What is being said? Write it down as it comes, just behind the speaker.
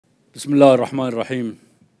Bismillah ar-Rahman ar-Rahim.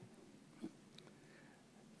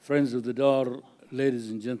 Friends of the Dar, ladies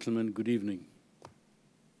and gentlemen, good evening.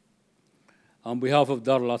 On behalf of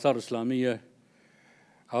Dar al-Athar Islamiyya,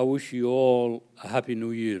 I wish you all a happy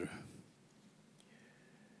new year.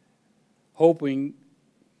 Hoping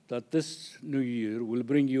that this new year will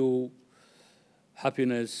bring you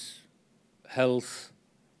happiness, health,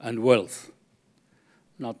 and wealth.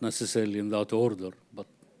 Not necessarily in that order, but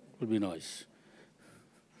it will be nice.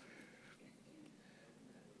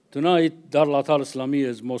 Tonight, Dar al-Athar Islamiyya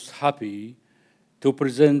is most happy to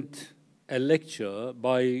present a lecture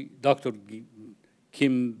by Dr.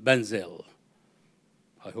 Kim Benzel,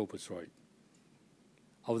 I hope it's right,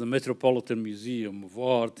 of the Metropolitan Museum of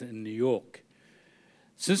Art in New York.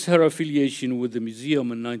 Since her affiliation with the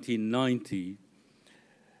museum in 1990,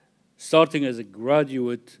 starting as a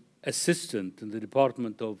graduate assistant in the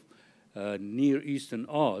Department of Near Eastern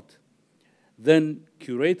Art, then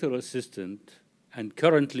curator assistant, and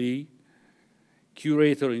currently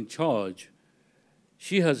curator in charge,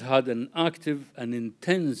 she has had an active and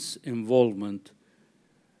intense involvement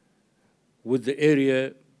with the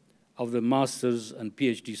area of the master's and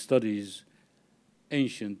PhD studies,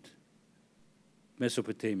 ancient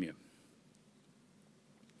Mesopotamia.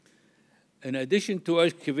 In addition to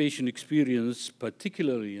excavation experience,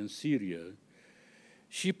 particularly in Syria,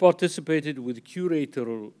 she participated with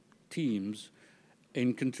curatorial teams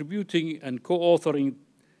in contributing and co-authoring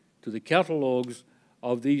to the catalogs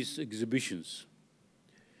of these exhibitions.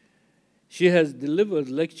 She has delivered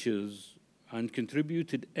lectures and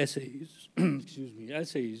contributed essays,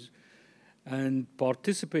 essays, and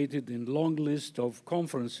participated in long list of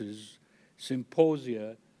conferences,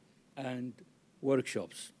 symposia, and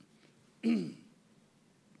workshops.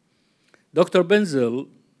 Dr. Benzel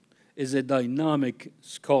is a dynamic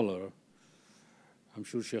scholar. I'm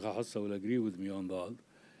sure Sheikh Hassa will agree with me on that.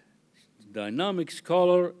 Dynamic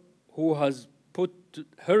scholar who has put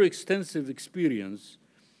her extensive experience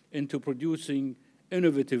into producing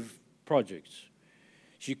innovative projects.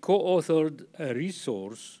 She co-authored a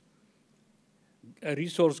resource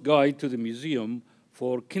guide to the museum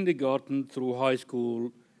for kindergarten through high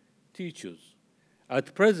school teachers.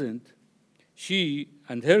 At present, she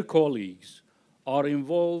and her colleagues are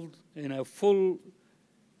involved in a full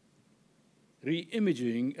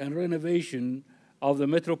re-imaging and renovation of the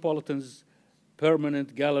Metropolitan's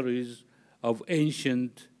permanent galleries of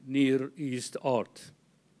ancient Near East art.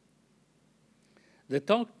 The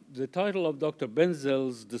title of Dr.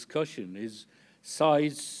 Benzel's discussion is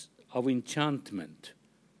Sites of Enchantment,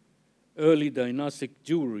 Early Dynastic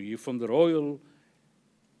Jewelry from the Royal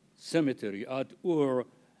Cemetery at Ur,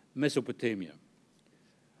 Mesopotamia.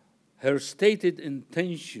 Her stated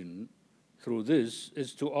intention through this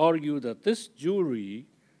is to argue that this jewelry,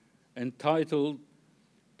 entitled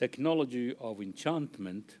Technology of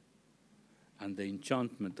Enchantment and the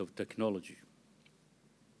Enchantment of Technology.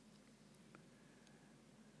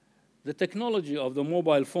 The technology of the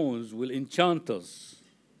mobile phones will enchant us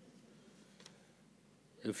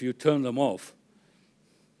if you turn them off.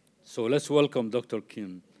 So let's welcome Dr.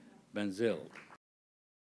 Kim Benzel.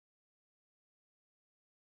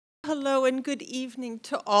 Hello and good evening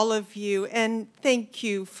to all of you, and thank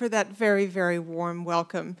you for that very, very warm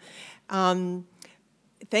welcome.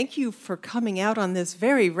 Thank you for coming out on this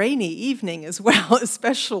very rainy evening as well. A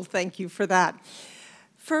special thank you for that.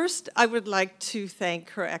 First, I would like to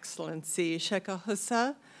thank Her Excellency Sheikh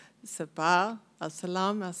Hassa Sabah,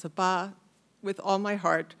 Al-Salam Al-Sabah, with all my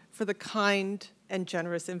heart for the kind and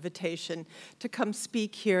generous invitation to come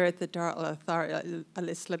speak here at the Dar al-Athar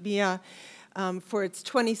al-Islamiyya for its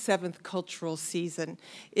 27th cultural season.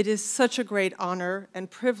 It is such a great honor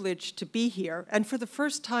and privilege to be here, and for the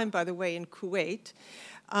first time, by the way, in Kuwait,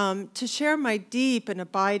 to share my deep and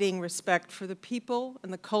abiding respect for the people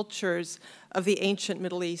and the cultures of the ancient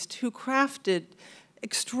Middle East who crafted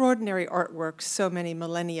extraordinary artworks so many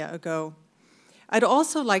millennia ago. I'd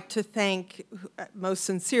also like to thank, most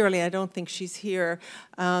sincerely, I don't think she's here,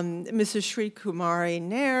 Mrs. Shri Kumari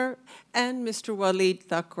Nair and Mr. Walid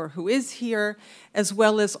Thakur, who is here, as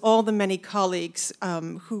well as all the many colleagues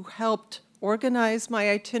who helped organize my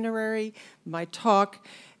itinerary, my talk,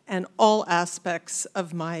 and all aspects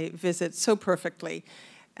of my visit so perfectly.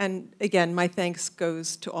 And again, my thanks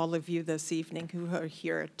goes to all of you this evening who are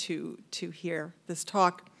here to hear this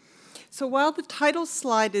talk. So while the title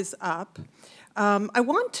slide is up, I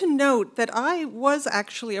want to note that I was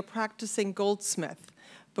actually a practicing goldsmith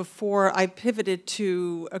before I pivoted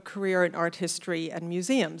to a career in art history and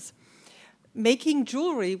museums. Making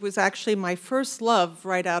jewelry was actually my first love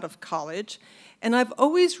right out of college, and I've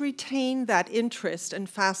always retained that interest and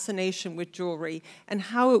fascination with jewelry and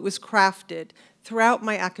how it was crafted throughout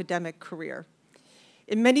my academic career.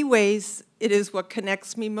 In many ways, it is what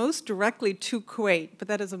connects me most directly to Kuwait, but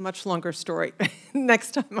that is a much longer story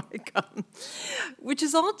next time I come. Which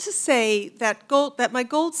is all to say that my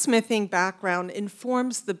goldsmithing background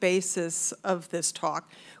informs the basis of this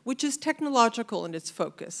talk, which is technological in its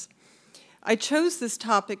focus. I chose this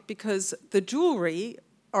topic because the jewelry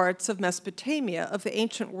arts of Mesopotamia, of the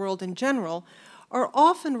ancient world in general, are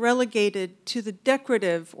often relegated to the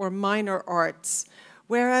decorative or minor arts,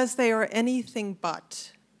 whereas they are anything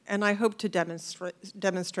but, and I hope to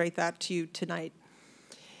demonstrate that to you tonight.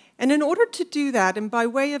 And in order to do that, and by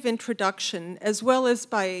way of introduction, as well as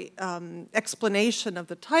by explanation of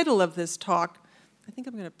the title of this talk, I think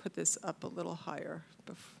I'm going to put this up a little higher.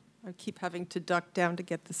 I keep having to duck down to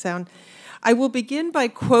get the sound. I will begin by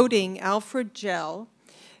quoting Alfred Gell,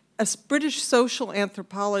 a British social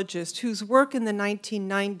anthropologist whose work in the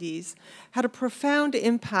 1990s had a profound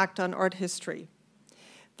impact on art history.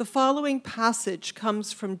 The following passage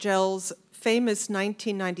comes from Gell's famous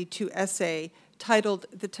 1992 essay titled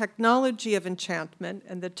The Technology of Enchantment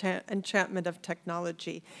and the Enchantment of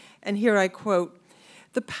Technology. And here I quote,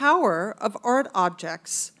 "The power of art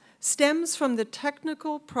objects stems from the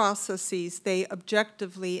technical processes they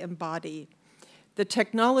objectively embody. The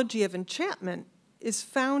technology of enchantment is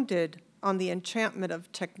founded on the enchantment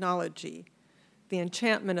of technology. The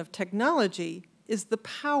enchantment of technology is the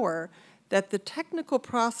power that the technical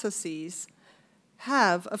processes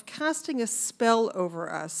have of casting a spell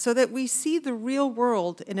over us so that we see the real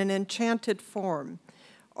world in an enchanted form.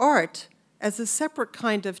 Art, as a separate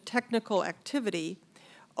kind of technical activity,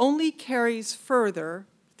 only carries further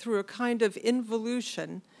through a kind of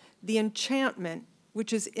involution the enchantment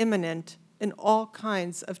which is immanent in all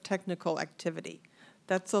kinds of technical activity."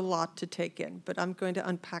 That's a lot to take in, but I'm going to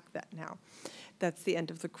unpack that now. That's the end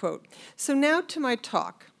of the quote. So now to my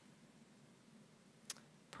talk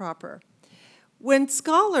proper. When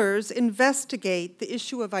scholars investigate the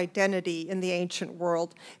issue of identity in the ancient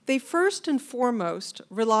world, they first and foremost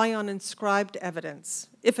rely on inscribed evidence,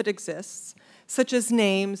 if it exists, such as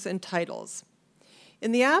names and titles.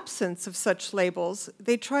 In the absence of such labels,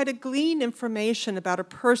 they try to glean information about a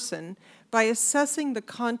person by assessing the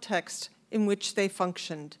context in which they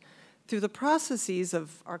functioned through the processes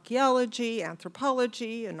of archaeology,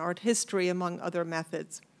 anthropology, and art history, among other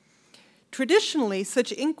methods. Traditionally,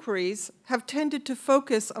 such inquiries have tended to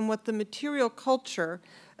focus on what the material culture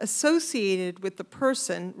associated with the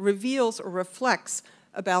person reveals or reflects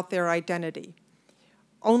about their identity.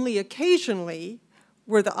 Only occasionally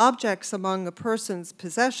were the objects among a person's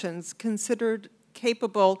possessions considered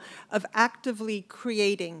capable of actively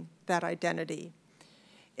creating that identity.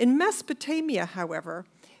 In Mesopotamia, however,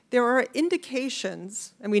 there are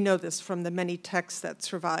indications, and we know this from the many texts that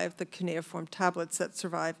survive, the cuneiform tablets that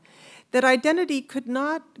survive, that identity could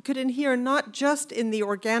inhere not just in the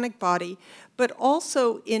organic body, but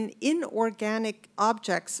also in inorganic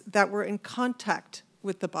objects that were in contact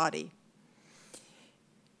with the body.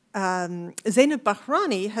 Zainab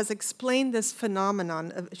Bahrani has explained this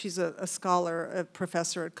phenomenon. She's a scholar, a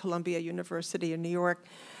professor at Columbia University in New York,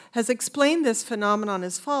 has explained this phenomenon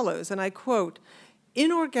as follows, and I quote,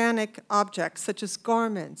 "Inorganic objects such as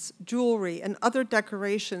garments, jewelry, and other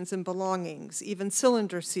decorations and belongings, even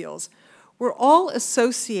cylinder seals, were all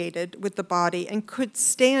associated with the body and could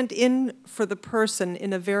stand in for the person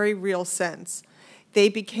in a very real sense. They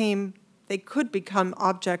could become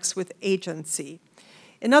objects with agency."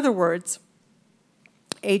 In other words,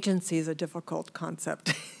 agency is a difficult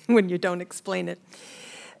concept when you don't explain it.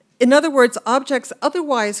 In other words, objects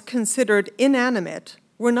otherwise considered inanimate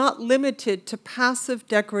were not limited to passive,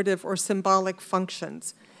 decorative, or symbolic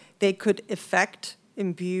functions. They could affect,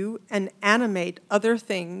 imbue, and animate other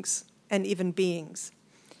things and even beings.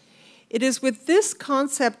 It is with this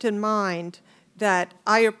concept in mind that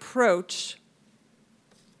I approach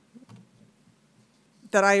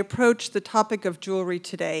the topic of jewelry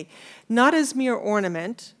today, not as mere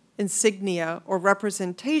ornament, insignia, or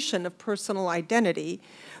representation of personal identity,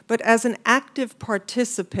 but as an active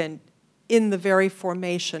participant in the very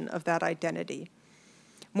formation of that identity.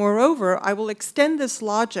 Moreover, I will extend this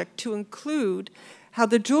logic to include how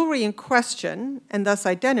the jewelry in question, and thus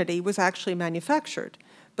identity, was actually manufactured,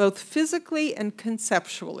 both physically and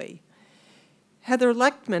conceptually. Heather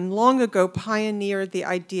Lechtman long ago pioneered the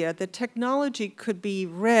idea that technology could be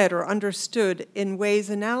read or understood in ways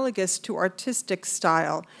analogous to artistic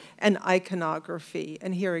style and iconography.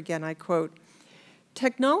 And here again I quote,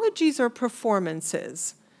 "Technologies are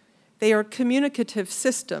performances. They are communicative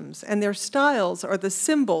systems, and their styles are the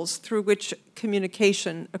symbols through which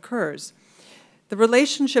communication occurs. The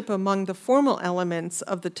relationship among the formal elements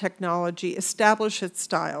of the technology establish its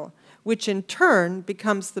style, which in turn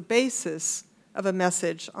becomes the basis of a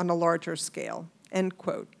message on a larger scale, end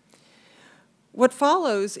quote. What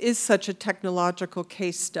follows is such a technological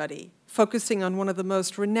case study, focusing on one of the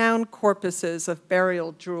most renowned corpuses of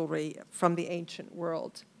burial jewelry from the ancient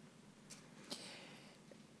world.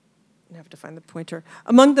 I have to find the pointer.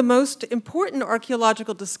 Among the most important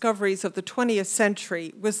archaeological discoveries of the 20th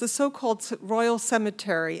century was the so-called royal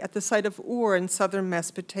cemetery at the site of Ur in southern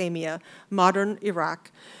Mesopotamia, modern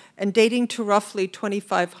Iraq, and dating to roughly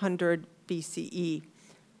 2500 BCE.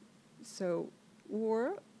 So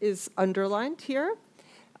Ur is underlined here.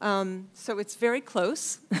 So it's very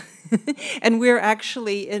close. And we're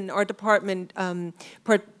actually, in our department,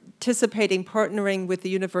 partnering with the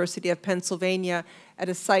University of Pennsylvania at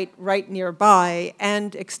a site right nearby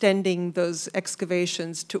and extending those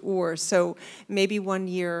excavations to Ur. So maybe one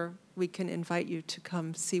year we can invite you to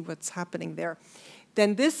come see what's happening there.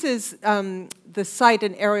 Then this is the site,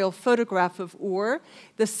 an aerial photograph of Ur.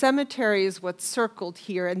 The cemetery is what's circled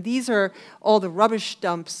here, and these are all the rubbish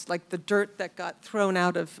dumps, like the dirt that got thrown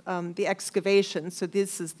out of the excavation. So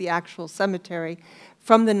this is the actual cemetery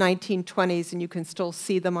from the 1920s, and you can still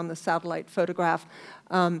see them on the satellite photograph.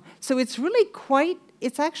 So it's really quite,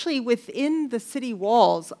 it's actually within the city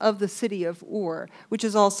walls of the city of Ur, which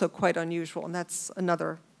is also quite unusual, and that's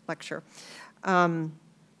another lecture.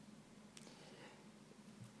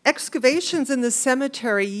 Excavations in the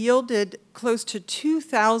cemetery yielded close to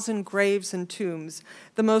 2,000 graves and tombs,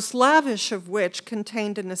 the most lavish of which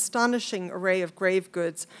contained an astonishing array of grave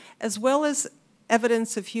goods, as well as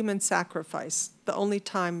evidence of human sacrifice, the only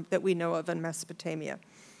time that we know of in Mesopotamia.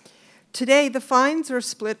 Today, the finds are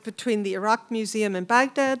split between the Iraq Museum in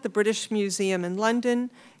Baghdad, the British Museum in London,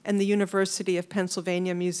 and the University of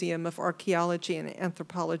Pennsylvania Museum of Archaeology and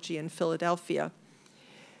Anthropology in Philadelphia.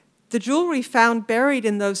 The jewelry found buried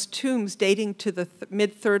in those tombs dating to the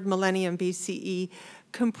mid-3rd millennium BCE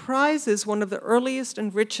comprises one of the earliest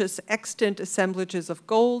and richest extant assemblages of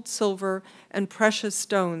gold, silver, and precious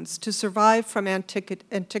stones to survive from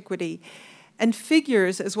antiquity, and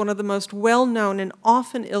figures as one of the most well-known and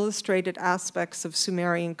often illustrated aspects of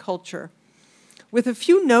Sumerian culture. With a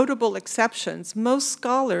few notable exceptions, most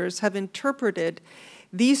scholars have interpreted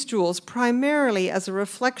these jewels primarily as a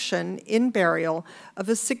reflection in burial of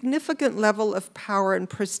a significant level of power and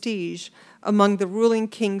prestige among the ruling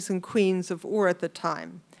kings and queens of Ur at the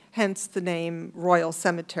time, hence the name Royal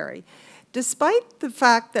Cemetery. Despite the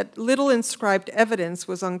fact that little inscribed evidence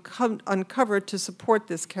was uncovered to support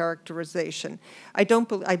this characterization, I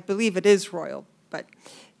believe it is royal, but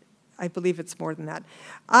I believe it's more than that.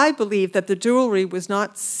 I believe that the jewelry was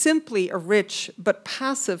not simply a rich but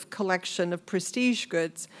passive collection of prestige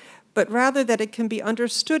goods, but rather that it can be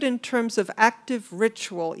understood in terms of active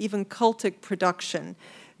ritual, even cultic production,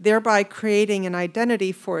 thereby creating an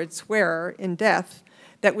identity for its wearer in death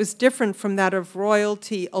that was different from that of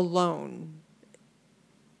royalty alone.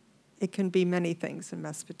 It can be many things in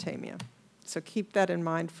Mesopotamia. So keep that in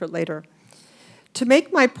mind for later. To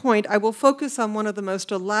make my point, I will focus on one of the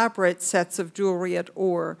most elaborate sets of jewelry at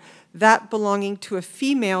Ur, that belonging to a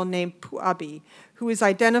female named Puabi, who is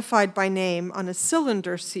identified by name on a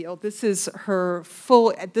cylinder seal. This is her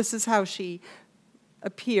full, this is how she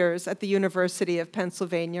appears at the University of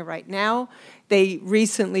Pennsylvania right now. They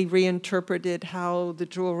recently reinterpreted how the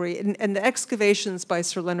jewelry, and the excavations by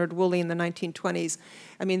Sir Leonard Woolley in the 1920s,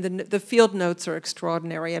 I mean, the field notes are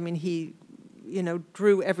extraordinary. I mean, he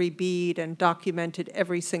drew every bead and documented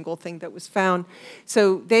every single thing that was found.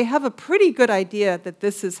 So they have a pretty good idea that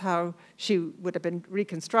this is how she would have been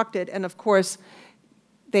reconstructed. And of course,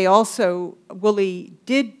 they also, Woolley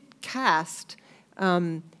did cast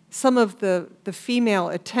some of the female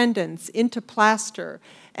attendants into plaster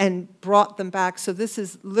and brought them back. So this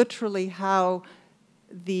is literally how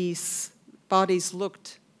these bodies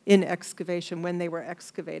looked in excavation when they were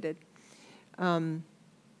excavated.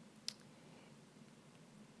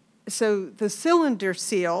 So the cylinder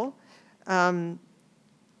seal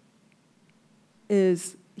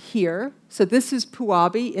is here. So this is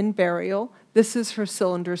Puabi in burial. This is her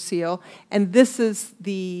cylinder seal. And this is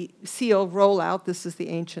the seal rollout. This is the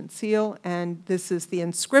ancient seal. And this is the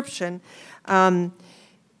inscription,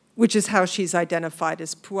 which is how she's identified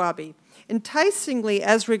as Puabi. Enticingly,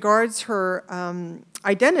 as regards her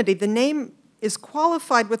identity, the name is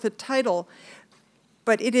qualified with a title,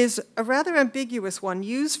 but it is a rather ambiguous one,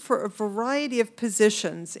 used for a variety of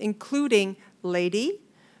positions, including lady,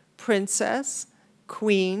 princess,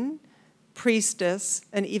 queen, priestess,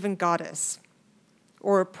 and even goddess,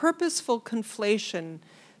 or a purposeful conflation,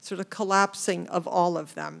 sort of collapsing of all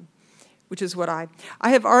of them, which is what I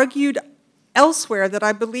have argued elsewhere that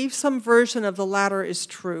I believe some version of the latter is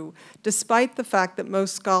true, despite the fact that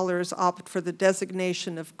most scholars opt for the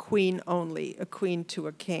designation of queen only, a queen to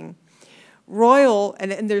a king. Royal,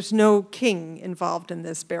 and there's no king involved in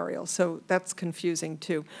this burial, so that's confusing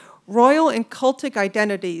too. Royal and cultic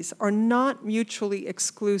identities are not mutually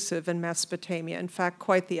exclusive in Mesopotamia, in fact,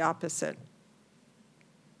 quite the opposite.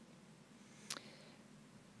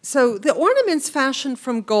 So the ornaments fashioned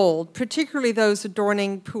from gold, particularly those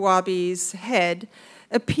adorning Puabi's head,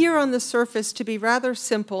 appear on the surface to be rather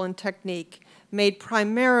simple in technique, made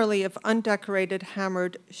primarily of undecorated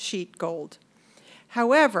hammered sheet gold.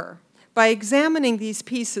 However, by examining these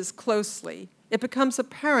pieces closely, it becomes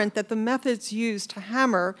apparent that the methods used to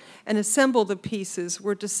hammer and assemble the pieces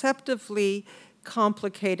were deceptively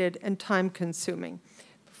complicated and time-consuming.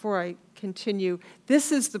 Before I continue,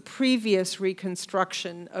 this is the previous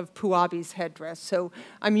reconstruction of Puabi's headdress. So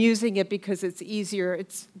I'm using it because it's easier.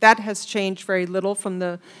 That has changed very little from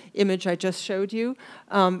the image I just showed you,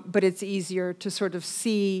 but it's easier to sort of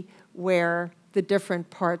see where the different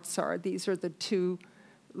parts are. These are the two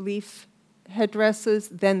leaf headdresses,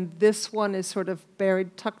 then this one is sort of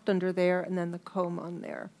buried, tucked under there, and then the comb on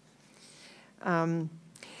there.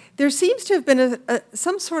 There seems to have been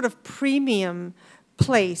some sort of premium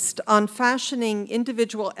placed on fashioning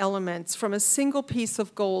individual elements from a single piece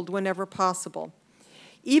of gold whenever possible,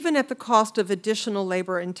 even at the cost of additional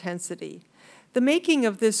labor intensity. The making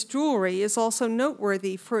of this jewelry is also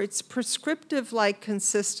noteworthy for its prescriptive-like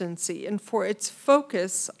consistency and for its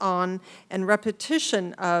focus on and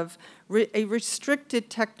repetition of a restricted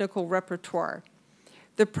technical repertoire.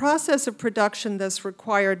 The process of production thus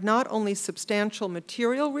required not only substantial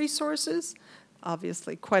material resources,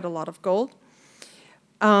 obviously quite a lot of gold,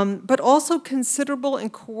 but also considerable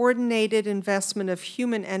and coordinated investment of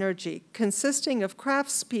human energy, consisting of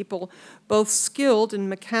craftspeople both skilled in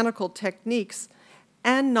mechanical techniques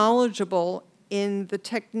and knowledgeable in the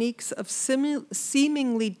techniques of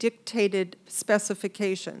seemingly dictated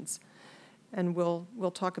specifications. And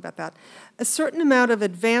we'll talk about that. A certain amount of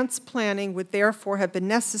advanced planning would therefore have been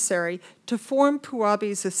necessary to form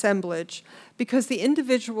Puabi's assemblage because the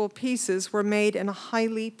individual pieces were made in a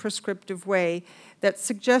highly prescriptive way that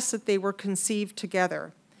suggests that they were conceived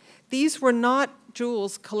together. These were not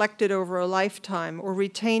jewels collected over a lifetime or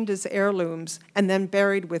retained as heirlooms and then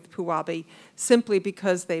buried with Puabi simply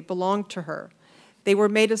because they belonged to her. They were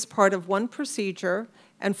made as part of one procedure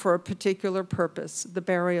and for a particular purpose, the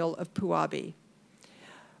burial of Puabi.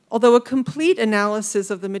 Although a complete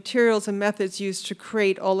analysis of the materials and methods used to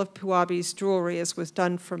create all of Puabi's jewelry, as was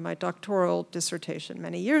done for my doctoral dissertation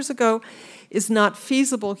many years ago, is not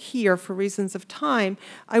feasible here for reasons of time,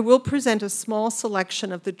 I will present a small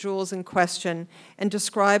selection of the jewels in question and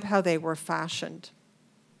describe how they were fashioned.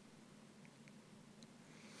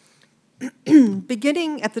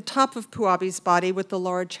 Beginning at the top of Puabi's body with the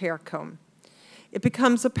large hair comb. It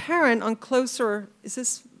becomes apparent on closer, is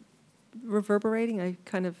this reverberating?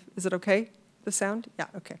 Is it okay, the sound? Yeah,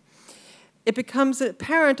 okay. It becomes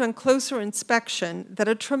apparent on closer inspection that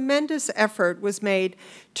a tremendous effort was made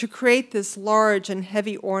to create this large and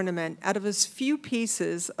heavy ornament out of as few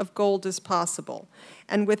pieces of gold as possible,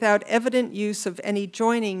 and without evident use of any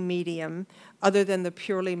joining medium other than the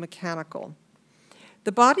purely mechanical.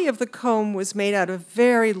 The body of the comb was made out of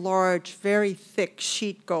very large, very thick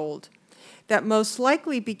sheet gold that most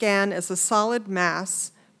likely began as a solid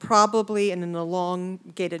mass, probably in an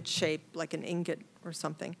elongated shape, like an ingot or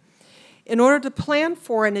something. In order to plan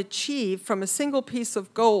for and achieve from a single piece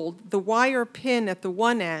of gold the wire pin at the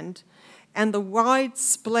one end and the wide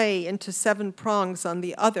splay into 7 prongs on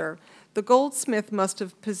the other, the goldsmith must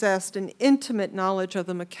have possessed an intimate knowledge of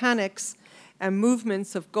the mechanics and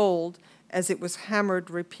movements of gold as it was hammered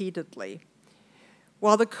repeatedly.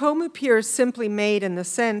 While the comb appears simply made in the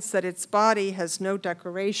sense that its body has no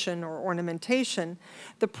decoration or ornamentation,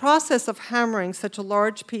 the process of hammering such a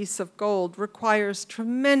large piece of gold requires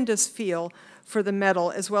tremendous feel for the metal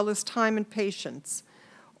as well as time and patience.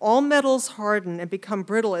 All metals harden and become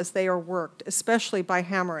brittle as they are worked, especially by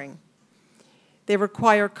hammering. They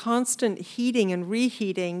require constant heating and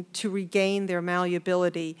reheating to regain their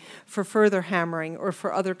malleability for further hammering or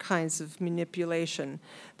for other kinds of manipulation.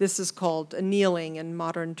 This is called annealing in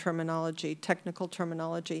modern terminology, technical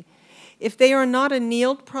terminology. If they are not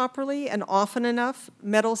annealed properly and often enough,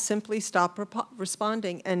 metals simply stop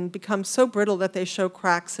responding and become so brittle that they show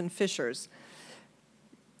cracks and fissures.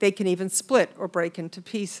 They can even split or break into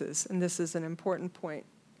pieces, and this is an important point.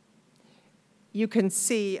 you can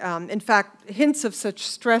see, in fact, hints of such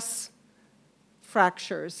stress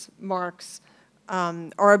fractures, marks,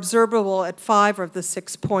 are observable at 5 of the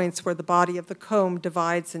 6 points where the body of the comb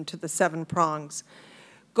divides into the 7 prongs.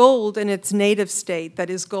 Gold in its native state, that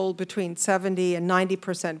is gold between 70 and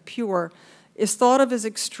 90% pure, is thought of as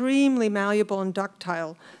extremely malleable and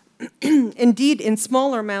ductile. Indeed, in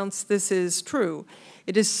smaller amounts, this is true.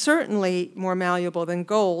 It is certainly more malleable than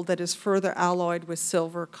gold that is further alloyed with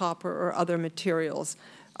silver, copper, or other materials,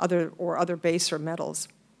 other baser metals.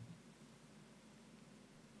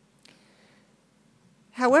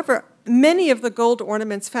 However, many of the gold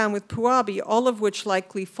ornaments found with Puabi, all of which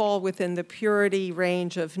likely fall within the purity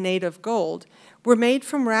range of native gold, were made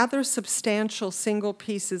from rather substantial single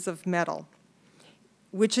pieces of metal,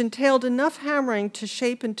 which entailed enough hammering to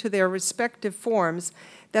shape into their respective forms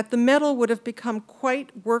that the metal would have become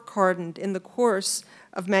quite work-hardened in the course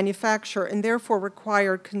of manufacture and therefore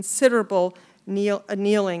required considerable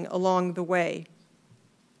annealing along the way.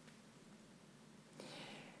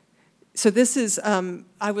 So this is,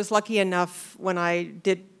 I was lucky enough when I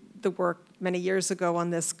did the work many years ago on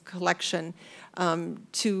this collection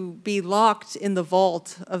to be locked in the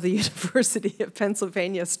vault of the University of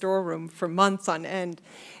Pennsylvania storeroom for months on end.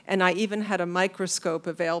 And I even had a microscope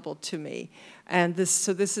available to me. And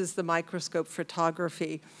so this is the microscope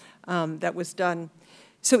photography that was done.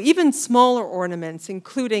 So even smaller ornaments,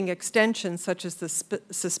 including extensions such as the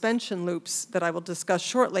suspension loops that I will discuss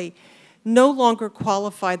shortly, no longer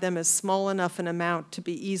qualify them as small enough in amount to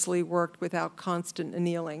be easily worked without constant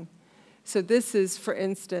annealing. So this is, for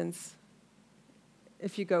instance,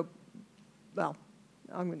 if you go, well,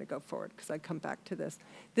 I'm going to go forward because I come back to this.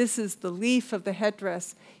 This is the leaf of the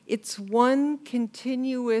headdress. It's one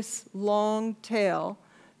continuous long tail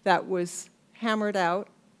that was hammered out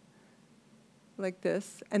like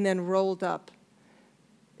this and then rolled up.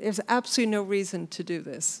 There's absolutely no reason to do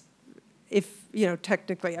this. If, you know,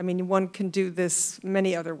 technically, I mean, one can do this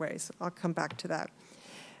many other ways. I'll come back to that.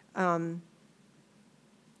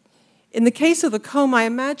 In the case of the comb, I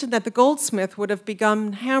imagine that the goldsmith would have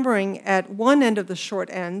begun hammering at one of the short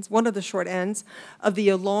ends of the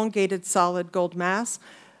elongated solid gold mass,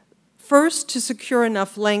 first to secure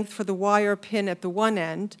enough length for the wire pin at the one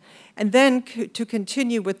end, and then to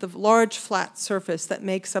continue with the large flat surface that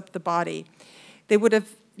makes up the body. They would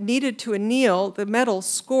have needed to anneal the metal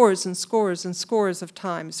scores and scores and scores of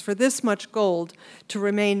times for this much gold to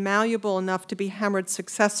remain malleable enough to be hammered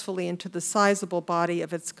successfully into the sizable body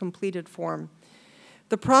of its completed form.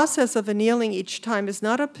 The process of annealing each time is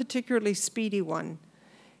not a particularly speedy one,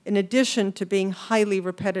 in addition to being highly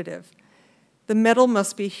repetitive. The metal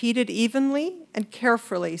must be heated evenly and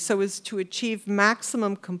carefully so as to achieve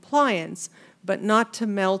maximum compliance, but not to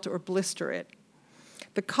melt or blister it.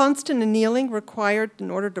 The constant annealing required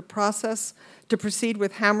in order to proceed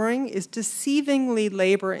with hammering is deceivingly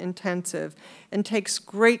labor-intensive and takes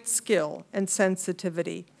great skill and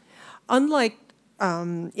sensitivity. Unlike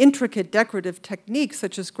intricate decorative techniques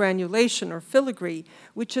such as granulation or filigree,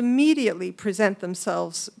 which immediately present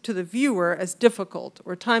themselves to the viewer as difficult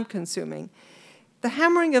or time-consuming, the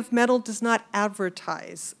hammering of metal does not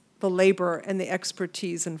advertise the labor and the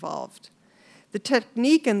expertise involved. The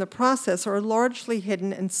technique and the process are largely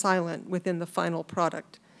hidden and silent within the final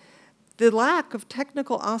product. The lack of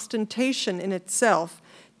technical ostentation in itself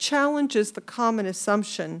challenges the common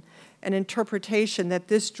assumption and interpretation that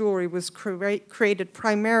this jewelry was created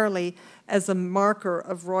primarily as a marker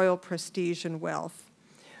of royal prestige and wealth.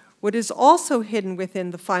 What is also hidden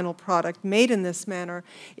within the final product made in this manner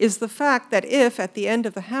is the fact that if, at the end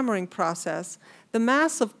of the hammering process, the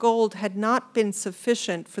mass of gold had not been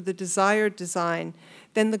sufficient for the desired design,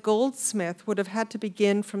 then the goldsmith would have had to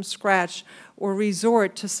begin from scratch or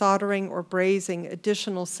resort to soldering or brazing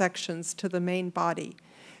additional sections to the main body.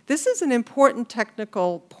 This is an important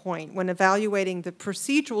technical point when evaluating the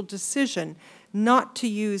procedural decision not to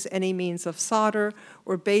use any means of solder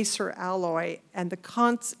or baser alloy and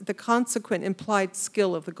the consequent implied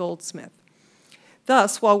skill of the goldsmith.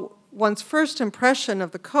 Thus, while one's first impression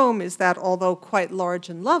of the comb is that, although quite large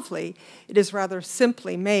and lovely, it is rather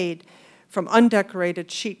simply made from undecorated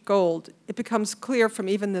sheet gold, it becomes clear from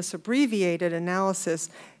even this abbreviated analysis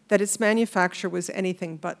that its manufacture was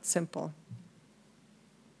anything but simple.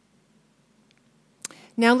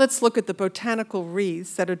 Now let's look at the botanical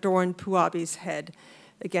wreaths that adorn Puabi's head.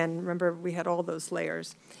 Again, remember we had all those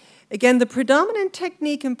layers. Again, the predominant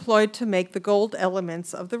technique employed to make the gold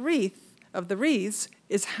elements of the wreaths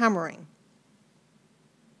is hammering.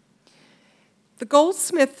 The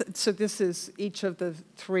goldsmith, so this is each of the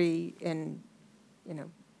three in,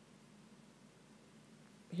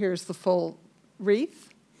 here's the full wreath.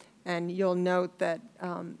 And you'll note that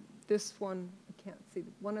this one, I can't see,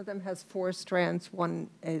 one of them has 4 strands, one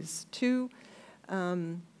is 2.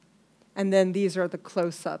 And then these are the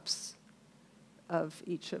close-ups of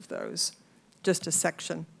each of those, just a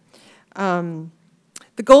section.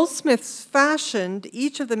 The goldsmiths fashioned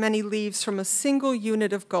each of the many leaves from a single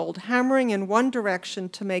unit of gold, hammering in one direction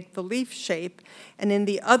to make the leaf shape and in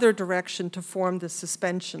the other direction to form the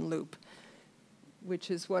suspension loop,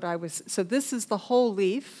 which is what I was, so this is the whole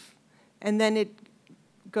leaf, and then it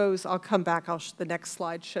goes, I'll come back, the next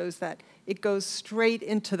slide shows that. It goes straight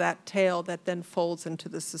into that tail that then folds into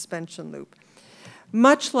the suspension loop.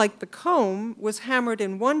 Much like the comb was hammered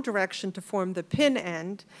in one direction to form the pin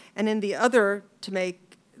end, and in the other to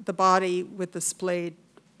make the body with the splayed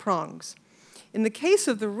prongs. In the case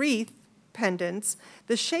of the wreath pendants,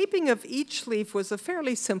 the shaping of each leaf was a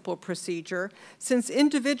fairly simple procedure, since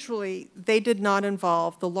individually they did not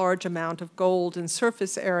involve the large amount of gold and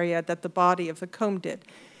surface area that the body of the comb did.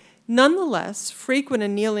 Nonetheless, frequent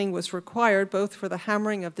annealing was required both for the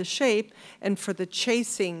hammering of the shape and for the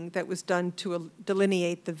chasing that was done to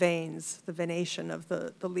delineate the veins, the venation of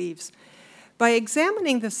the leaves. By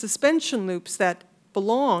examining the suspension loops that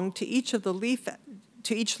belong to each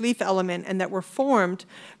leaf element and that were formed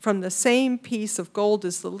from the same piece of gold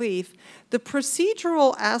as the leaf, the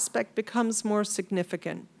procedural aspect becomes more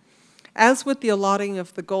significant. As with the allotting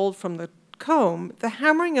of the gold from the comb, the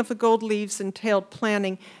hammering of the gold leaves entailed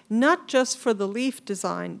planning not just for the leaf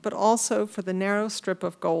design, but also for the narrow strip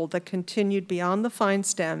of gold that continued beyond the fine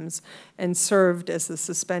stems and served as the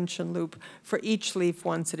suspension loop for each leaf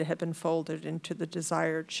once it had been folded into the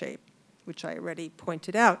desired shape, which I already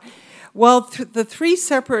pointed out. While the 3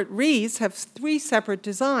 separate wreaths have 3 separate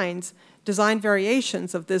design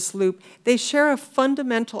variations of this loop, they share a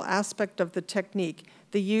fundamental aspect of the technique,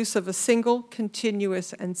 the use of a single,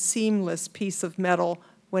 continuous, and seamless piece of metal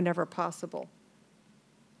whenever possible.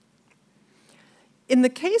 In the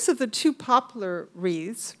case of the 2 poplar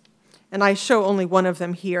wreaths, and I show only one of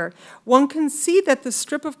them here, one can see that the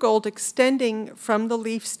strip of gold extending from the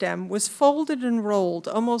leaf stem was folded and rolled,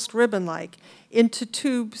 almost ribbon-like, into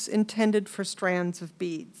tubes intended for strands of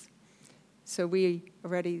beads. So we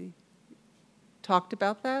already talked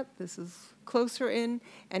about that. This is closer in,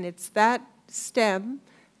 and it's that stem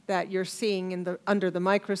that you're seeing under the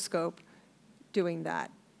microscope doing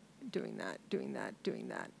that, doing that, doing that, doing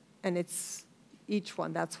that. And it's each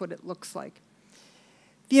one, that's what it looks like.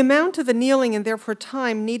 The amount of annealing and therefore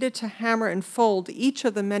time needed to hammer and fold each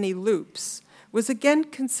of the many loops was again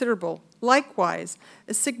considerable. Likewise,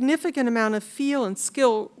 a significant amount of feel and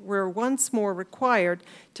skill were once more required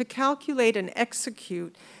to calculate and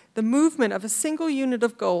execute the movement of a single unit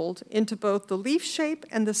of gold into both the leaf shape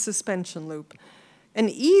and the suspension loop. An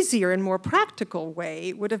easier and more practical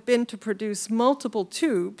way would have been to produce multiple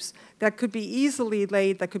tubes that could be easily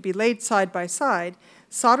laid, that could be laid side by side,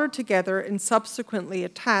 soldered together and subsequently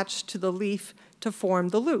attached to the leaf to form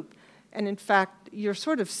the loop. And in fact, you're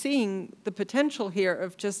sort of seeing the potential here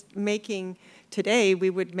of just making, today we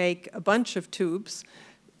would make a bunch of tubes,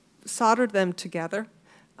 solder them together,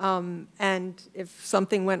 and if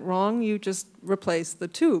something went wrong, you just replace the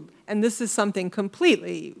tube. And this is something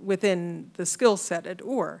completely within the skill set at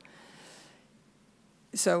Ur.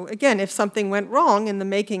 So again, if something went wrong in the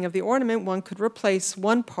making of the ornament, one could replace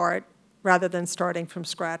one part rather than starting from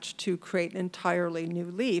scratch to create an entirely new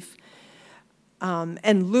leaf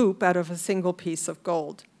and loop out of a single piece of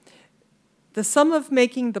gold. The sum of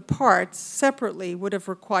making the parts separately would have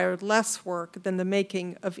required less work than the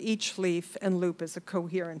making of each leaf and loop as a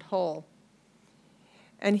coherent whole.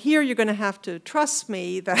 And here you're going to have to trust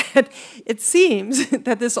me that it seems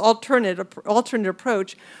that this alternate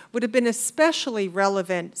approach would have been especially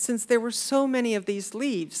relevant since there were so many of these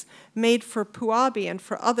leaves made for Puabi and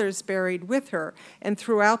for others buried with her and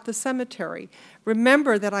throughout the cemetery.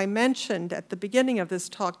 Remember that I mentioned at the beginning of this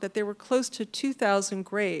talk that there were close to 2,000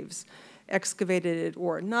 graves excavated at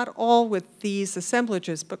Ur, not all with these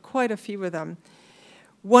assemblages, but quite a few of them.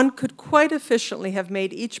 One could quite efficiently have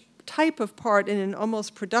made each type of part in an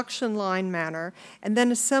almost production line manner and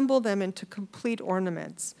then assemble them into complete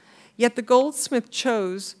ornaments. Yet the goldsmith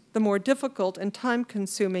chose the more difficult and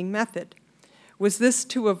time-consuming method. Was this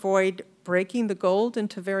to avoid breaking the gold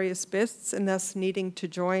into various bits and thus needing to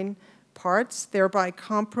join parts, thereby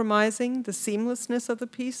compromising the seamlessness of the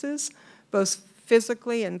pieces, both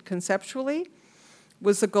physically and conceptually?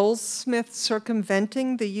 Was the goldsmith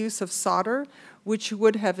circumventing the use of solder, which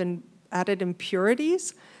would have added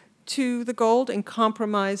impurities to the gold and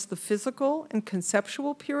compromised the physical and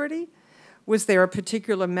conceptual purity? Was there a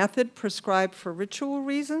particular method prescribed for ritual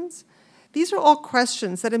reasons? These are all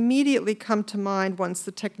questions that immediately come to mind once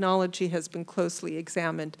the technology has been closely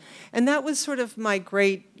examined. And that was sort of my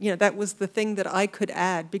great, that was the thing that I could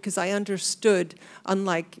add, because I understood,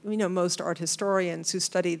 unlike, most art historians who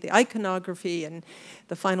study the iconography and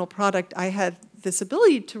the final product, I had this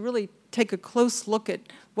ability to really take a close look at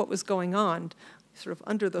what was going on, sort of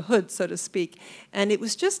under the hood, so to speak. And it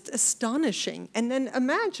was just astonishing. And then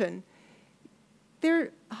imagine, there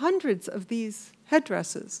are hundreds of these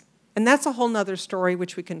headdresses. And that's a whole nother story,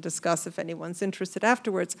 which we can discuss if anyone's interested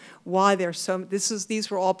afterwards, why there's so, these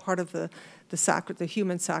were all part of the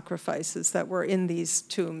human sacrifices that were in these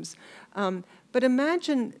tombs. But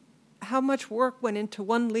imagine how much work went into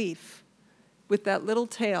one leaf with that little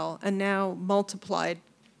tail, and now multiplied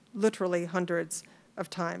literally hundreds of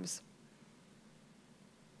times.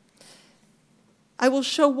 I will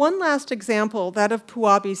show one last example, that of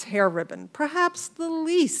Puabi's hair ribbon, perhaps the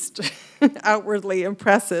least outwardly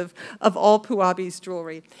impressive of all Puabi's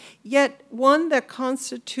jewelry, yet one that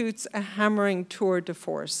constitutes a hammering tour de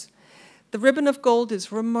force. The ribbon of gold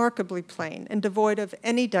is remarkably plain and devoid of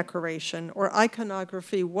any decoration or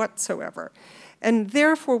iconography whatsoever, and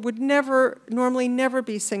therefore would normally never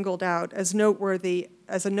be singled out as a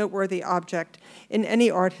noteworthy object in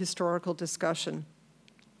any art historical discussion.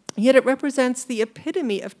 Yet it represents the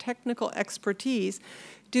epitome of technical expertise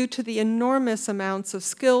due to the enormous amounts of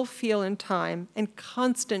skill, feel, and time, and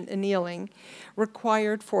constant annealing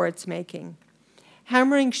required for its making.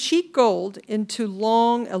 Hammering sheet gold into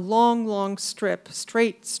a long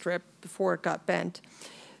straight strip before it got bent,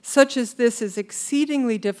 such as this is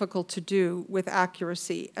exceedingly difficult to do with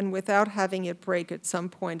accuracy and without having it break at some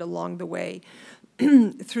point along the way,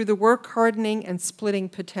 through the work hardening and splitting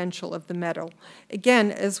potential of the metal.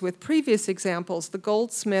 Again, as with previous examples, the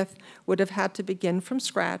goldsmith would have had to begin from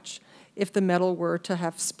scratch if the metal were to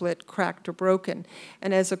have split, cracked, or broken.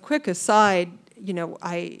 And as a quick aside,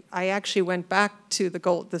 I actually went back to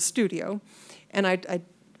the studio, and I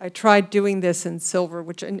tried doing this in silver,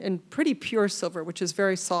 in pretty pure silver, which is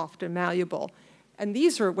very soft and malleable. And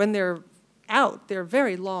these are, when they're out, they're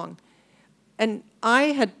very long. And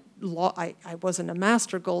I wasn't a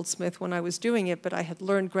master goldsmith when I was doing it, but I had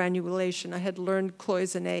learned granulation, I had learned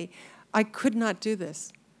cloisonné. I could not do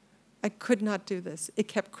this. I could not do this. It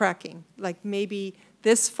kept cracking. Like maybe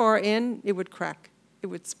this far in, it would crack, it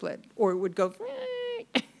would split, or it would go,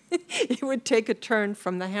 it would take a turn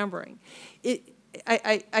from the hammering.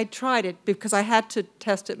 I tried it because I had to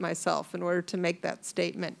test it myself in order to make that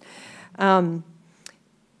statement.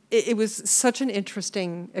 It was such an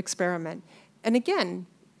interesting experiment. And again,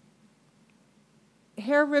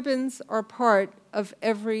 hair ribbons are part of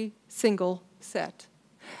every single set.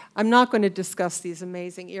 I'm not going to discuss these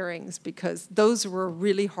amazing earrings because those were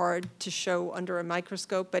really hard to show under a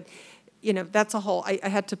microscope, but that's a whole, I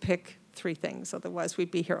had to pick 3 things, otherwise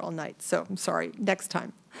we'd be here all night. So I'm sorry, next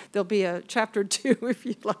time. There'll be a chapter 2 if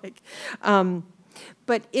you'd like.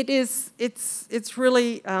 But it's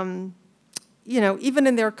really, even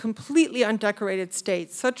in their completely undecorated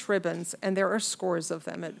state, such ribbons, and there are scores of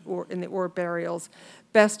them in the ore burials,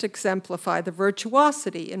 best exemplify the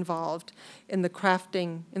virtuosity involved in the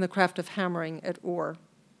craft of hammering at ore.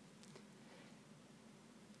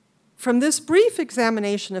 From this brief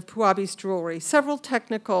examination of Puabi's jewelry, several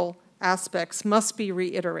technical aspects must be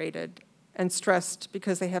reiterated and stressed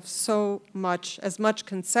because they have as much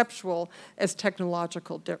conceptual as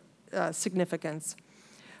technological significance.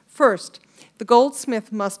 First, the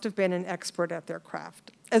goldsmith must have been an expert at their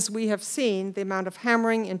craft. As we have seen, the amount of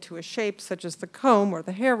hammering into a shape such as the comb or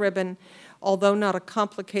the hair ribbon, although not a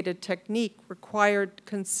complicated technique, required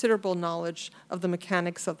considerable knowledge of the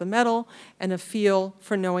mechanics of the metal and a feel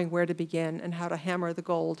for knowing where to begin and how to hammer the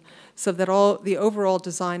gold so that the overall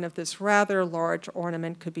design of this rather large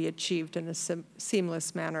ornament could be achieved in a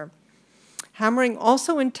seamless manner. Hammering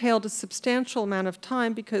also entailed a substantial amount of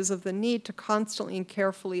time because of the need to constantly and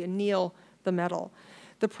carefully anneal the metal.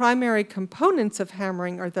 The primary components of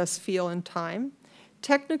hammering are thus feel and time,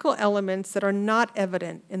 technical elements that are not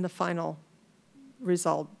evident in the final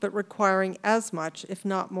result, but requiring as much, if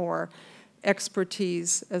not more,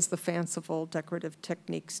 expertise as the fanciful decorative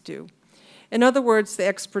techniques do. In other words, the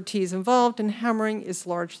expertise involved in hammering is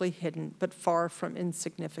largely hidden, but far from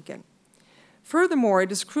insignificant. Furthermore,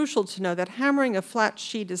 it is crucial to know that hammering a flat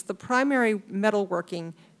sheet is the primary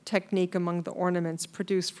metalworking technique among the ornaments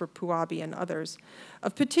produced for Puabi and others.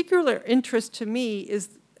 Of particular interest to me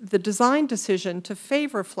is the design decision to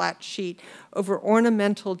favor flat sheet over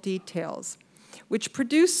ornamental details, which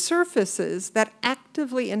produce surfaces that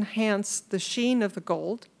actively enhance the sheen of the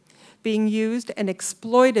gold being used and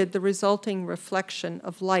exploited the resulting reflection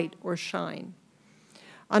of light or shine.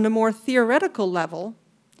 On a more theoretical level,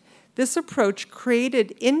 this approach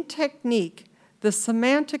created in technique the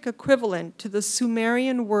semantic equivalent to the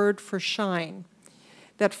Sumerian word for shine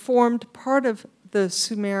that formed part of the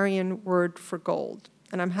Sumerian word for gold.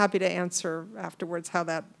 And I'm happy to answer afterwards how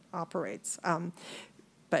that operates.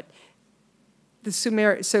 But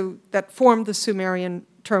so that formed the Sumerian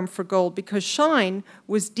term for gold because shine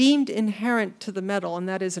was deemed inherent to the metal, and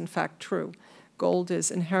that is in fact true. Gold is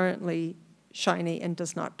inherently shiny and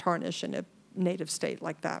does not tarnish in a native state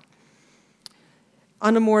like that.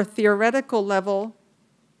 On a more theoretical level,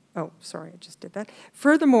 oh, sorry, I just did that.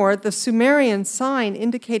 Furthermore, the Sumerian sign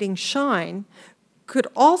indicating shine could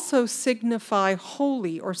also signify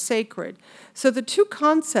holy or sacred. So the two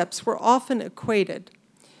concepts were often equated.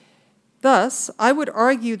 Thus, I would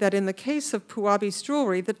argue that in the case of Puabi's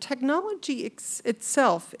jewelry, the technology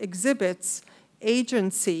itself exhibits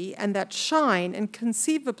agency and that shine and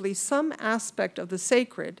conceivably some aspect of the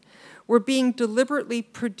sacred were being deliberately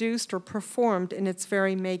produced or performed in its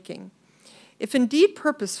very making. If indeed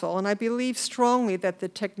purposeful, and I believe strongly that the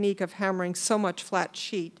technique of hammering so much flat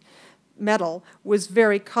sheet metal was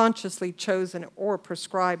very consciously chosen or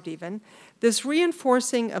prescribed even, this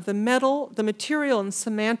reinforcing of the metal, the material and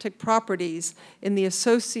semantic properties in the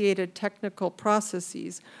associated technical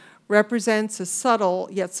processes represents a subtle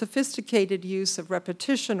yet sophisticated use of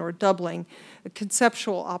repetition or doubling, a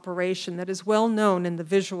conceptual operation that is well known in the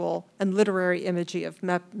visual and literary imagery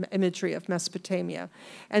of Mesopotamia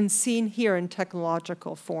and seen here in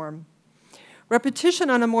technological form. Repetition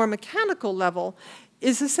on a more mechanical level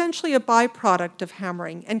is essentially a byproduct of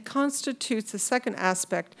hammering and constitutes a second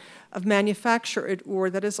aspect of manufacture at Ur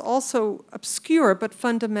that is also obscure but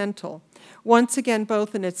fundamental, once again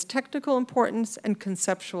both in its technical importance and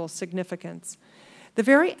conceptual significance. The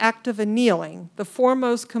very act of annealing, the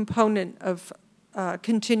foremost component of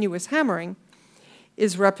continuous hammering,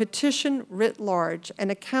 is repetition writ large and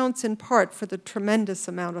accounts in part for the tremendous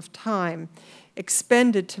amount of time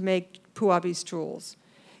expended to make Puabi's jewels.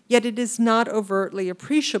 Yet it is not overtly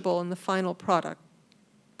appreciable in the final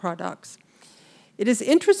products. It is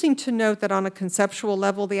interesting to note that on a conceptual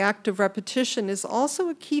level, the act of repetition is also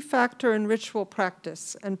a key factor in ritual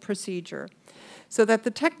practice and procedure, so that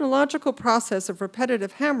the technological process of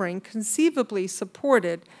repetitive hammering conceivably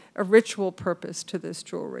supported a ritual purpose to this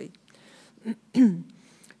jewelry.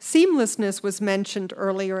 Seamlessness was mentioned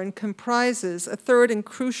earlier and comprises a third and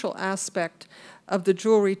crucial aspect of the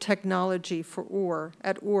jewelry technology for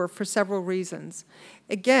at Ur for several reasons.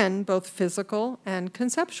 Again, both physical and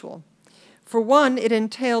conceptual. For one, it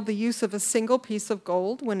entailed the use of a single piece of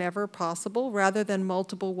gold whenever possible, rather than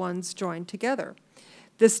multiple ones joined together.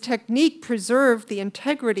 This technique preserved the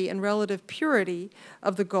integrity and relative purity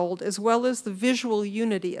of the gold, as well as the visual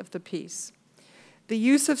unity of the piece. The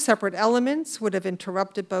use of separate elements would have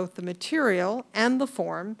interrupted both the material and the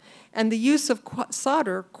form, and the use of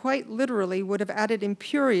solder quite literally would have added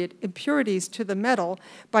impurities to the metal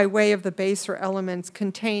by way of the baser elements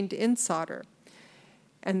contained in solder.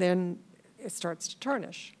 And then it starts to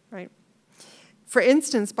tarnish, right? For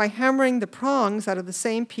instance, by hammering the prongs out of the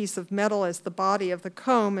same piece of metal as the body of the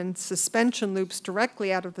comb and suspension loops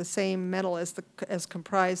directly out of the same metal as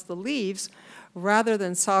comprise the leaves, rather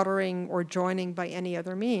than soldering or joining by any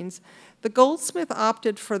other means, the goldsmith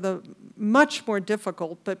opted for the much more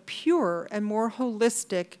difficult but pure and more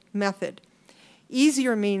holistic method.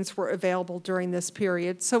 Easier means were available during this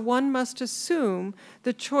period, so one must assume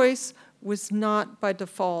the choice was not by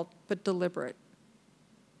default but deliberate.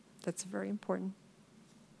 That's very important.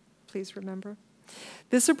 Please remember.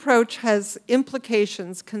 This approach has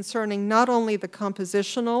implications concerning not only the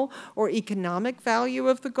compositional or economic value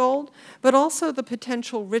of the gold, but also the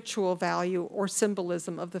potential ritual value or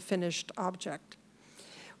symbolism of the finished object.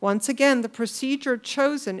 Once again, the procedure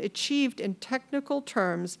chosen achieved in technical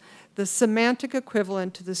terms the semantic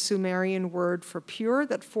equivalent to the Sumerian word for pure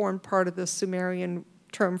that formed part of the Sumerian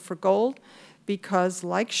term for gold, because,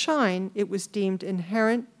 like shine, it was deemed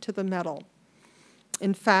inherent to the metal.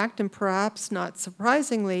 In fact, and perhaps not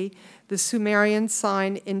surprisingly, the Sumerian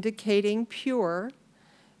sign indicating pure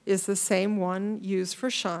is the same one used for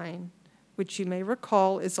shine, which you may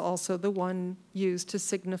recall is also the one used to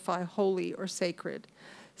signify holy or sacred,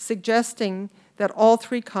 suggesting that all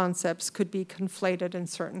three concepts could be conflated in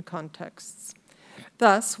certain contexts.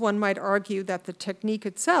 Thus, one might argue that the technique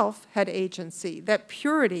itself had agency, that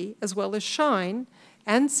purity, as well as shine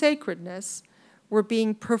and sacredness, were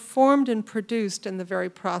being performed and produced in the very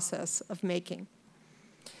process of making.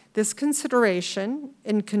 This consideration,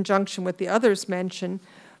 in conjunction with the others mentioned,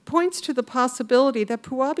 points to the possibility that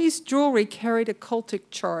Puabi's jewelry carried a cultic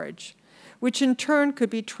charge, which in turn could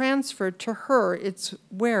be transferred to her, its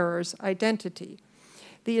wearer's identity,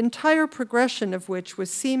 the entire progression of which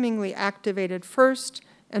was seemingly activated first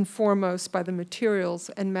and foremost by the materials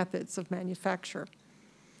and methods of manufacture.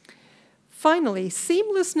 Finally,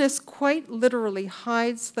 seamlessness quite literally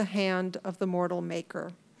hides the hand of the mortal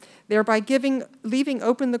maker, thereby leaving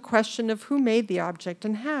open the question of who made the object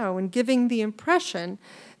and how, and giving the impression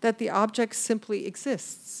that the object simply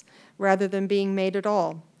exists rather than being made at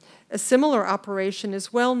all. A similar operation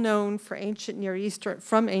is well known from ancient Near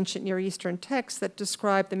Eastern texts that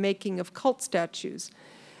describe the making of cult statues,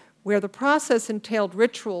 where the process entailed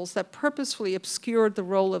rituals that purposefully obscured the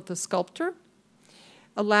role of the sculptor,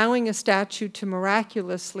 allowing a statue to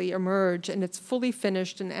miraculously emerge in its fully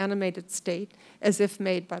finished and animated state as if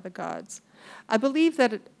made by the gods. I believe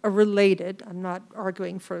that a related, I'm not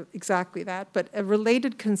arguing for exactly that, but a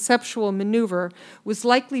related conceptual maneuver was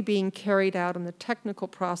likely being carried out in the technical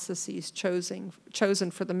processes chosen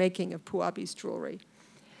for the making of Puabi's jewelry.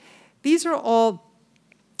 These are all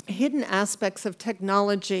hidden aspects of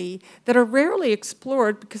technology that are rarely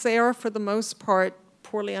explored because they are, for the most part,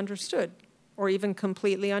 poorly understood or even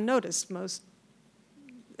completely unnoticed. Most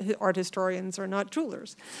art historians are not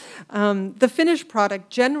jewelers. The finished product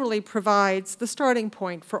generally provides the starting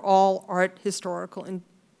point for all art historical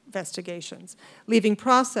investigations, leaving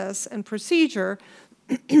process and procedure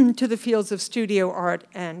to the fields of studio art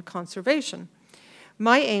and conservation.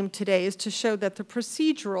 My aim today is to show that the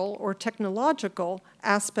procedural or technological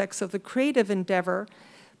aspects of the creative endeavor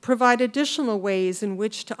provide additional ways in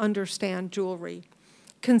which to understand jewelry.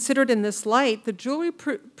 Considered in this light, the jewelry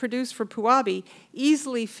produced for Puabi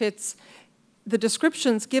easily fits the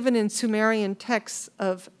descriptions given in Sumerian texts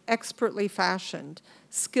of expertly fashioned,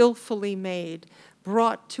 skillfully made,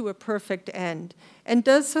 brought to a perfect end, and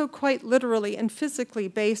does so quite literally and physically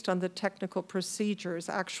based on the technical procedures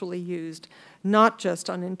actually used, not just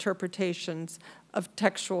on interpretations of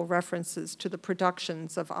textual references to the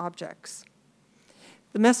productions of objects.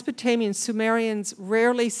 The Mesopotamian Sumerians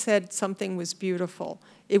rarely said something was beautiful.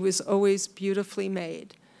 It was always beautifully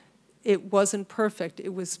made. It wasn't perfect.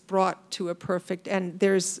 It was brought to a perfect end.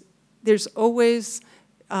 They're always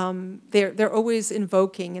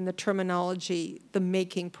invoking in the terminology the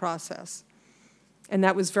making process, and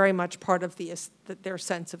that was very much part of their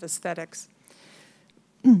sense of aesthetics.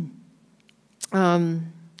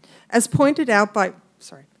 As pointed out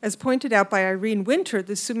by Irene Winter,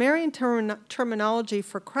 the Sumerian terminology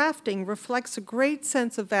for crafting reflects a great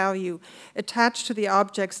sense of value attached to the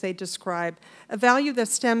objects they describe, a value that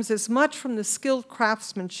stems as much from the skilled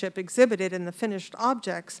craftsmanship exhibited in the finished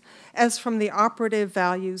objects as from the operative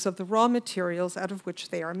values of the raw materials out of which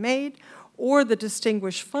they are made or the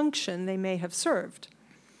distinguished function they may have served.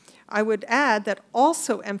 I would add that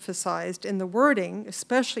also emphasized in the wording,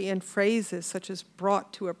 especially in phrases such as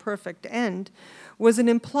brought to a perfect end, was an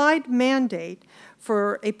implied mandate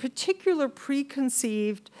for a particular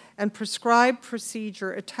preconceived and prescribed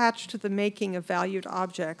procedure attached to the making of valued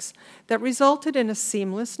objects that resulted in a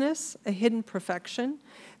seamlessness, a hidden perfection,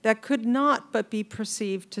 that could not but be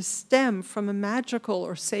perceived to stem from a magical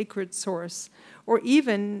or sacred source, or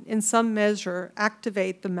even, in some measure,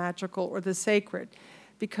 activate the magical or the sacred,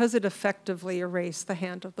 because it effectively erased the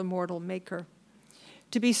hand of the mortal maker.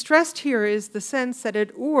 To be stressed here is the sense that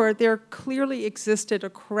there clearly existed a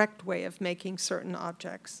correct way of making certain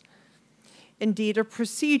objects. Indeed, a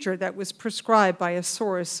procedure that was prescribed by a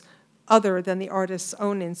source other than the artist's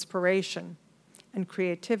own inspiration and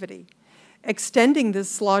creativity. Extending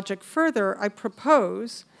this logic further, I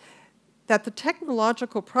propose that the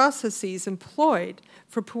technological processes employed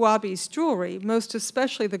for Puabi's jewelry, most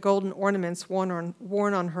especially the golden ornaments worn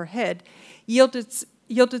on her head,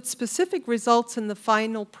 yielded specific results in the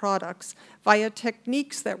final products via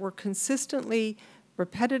techniques that were consistently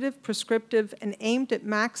repetitive, prescriptive, and aimed at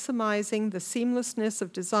maximizing the seamlessness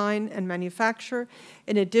of design and manufacture,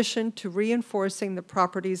 in addition to reinforcing the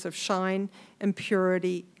properties of shine and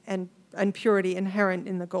purity inherent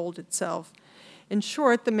in the gold itself. In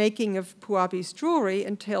short, the making of Puabi's jewelry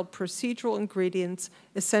entailed procedural ingredients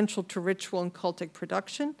essential to ritual and cultic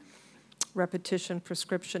production, repetition,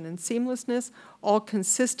 prescription, and seamlessness, all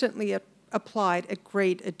consistently applied at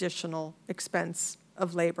great additional expense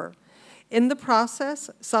of labor. In the process,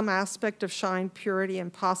 some aspect of shine, purity,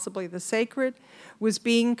 and possibly the sacred was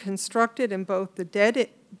being constructed in both the dead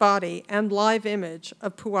body and live image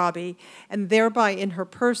of Puabi, and thereby in her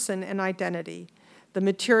person and identity. The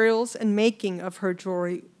materials and making of her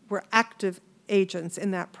jewelry were active agents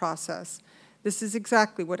in that process. This is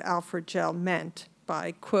exactly what Alfred Gell meant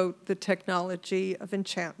by, quote, the technology of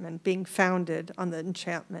enchantment being founded on the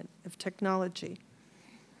enchantment of technology.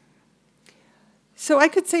 So I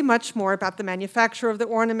could say much more about the manufacture of the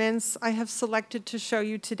ornaments I have selected to show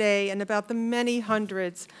you today, and about the many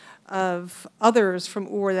hundreds of others from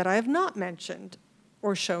Ur that I have not mentioned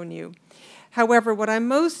or shown you. However, what I'm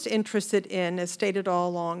most interested in, as stated all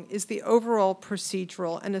along, is the overall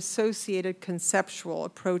procedural and associated conceptual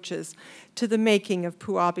approaches to the making of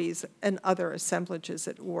puabis and other assemblages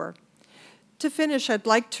at Ur. To finish, I'd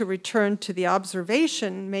like to return to the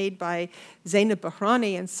observation made by Zeynep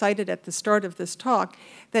Bahrani and cited at the start of this talk,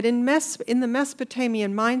 that in the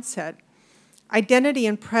Mesopotamian mindset, identity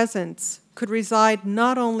and presence could reside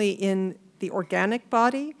not only in the organic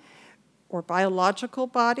body or biological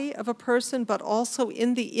body of a person, but also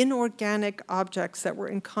in the inorganic objects that were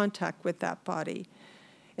in contact with that body.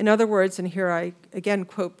 In other words, and here I again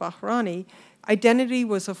quote Bahrani, identity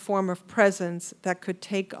was a form of presence that could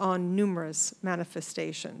take on numerous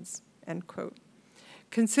manifestations, end quote.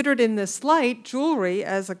 Considered in this light, jewelry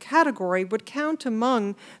as a category would count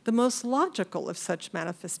among the most logical of such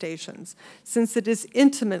manifestations, since it is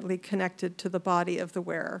intimately connected to the body of the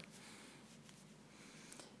wearer.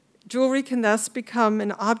 Jewelry can thus become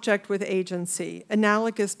an object with agency,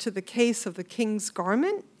 analogous to the case of the king's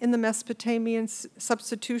garment in the Mesopotamian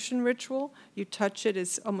substitution ritual. You touch it,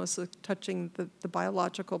 it's almost like touching the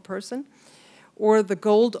biological person. Or the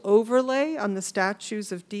gold overlay on the statues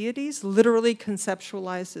of deities, literally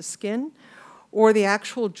conceptualized as skin. Or the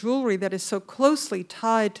actual jewelry that is so closely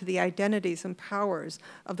tied to the identities and powers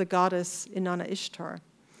of the goddess Inanna Ishtar.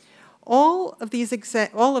 All of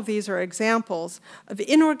these are examples of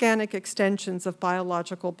inorganic extensions of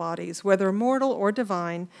biological bodies, whether mortal or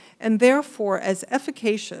divine, and therefore as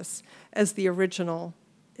efficacious as the original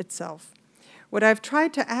itself. What I've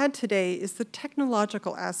tried to add today is the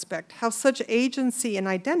technological aspect, how such agency and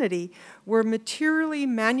identity were materially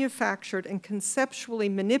manufactured and conceptually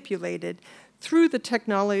manipulated through the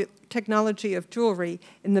technology of jewelry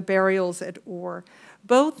in the burials at Ur,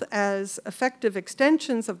 both as effective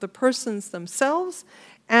extensions of the persons themselves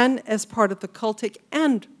and as part of the cultic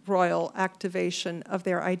and royal activation of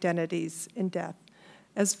their identities in death,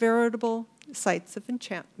 as veritable sites of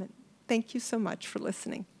enchantment. Thank you so much for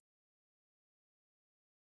listening.